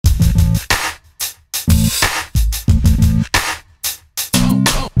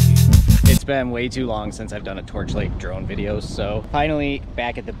been way too long since I've done a Torch Lake drone video, so finally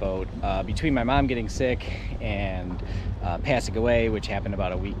back at the boat. Between my mom getting sick and passing away, which happened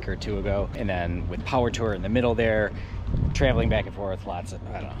about a week or two ago, and then with power tour in the middle there, traveling back and forth, lots of,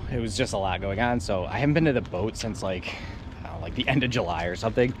 I don't know, it was just a lot going on. So I haven't been to the boat since like the end of July or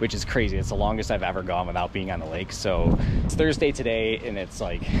something, which is crazy. It's the longest I've ever gone without being on the lake. So it's Thursday today and it's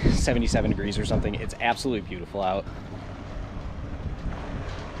like 77 degrees or something. It's absolutely beautiful out.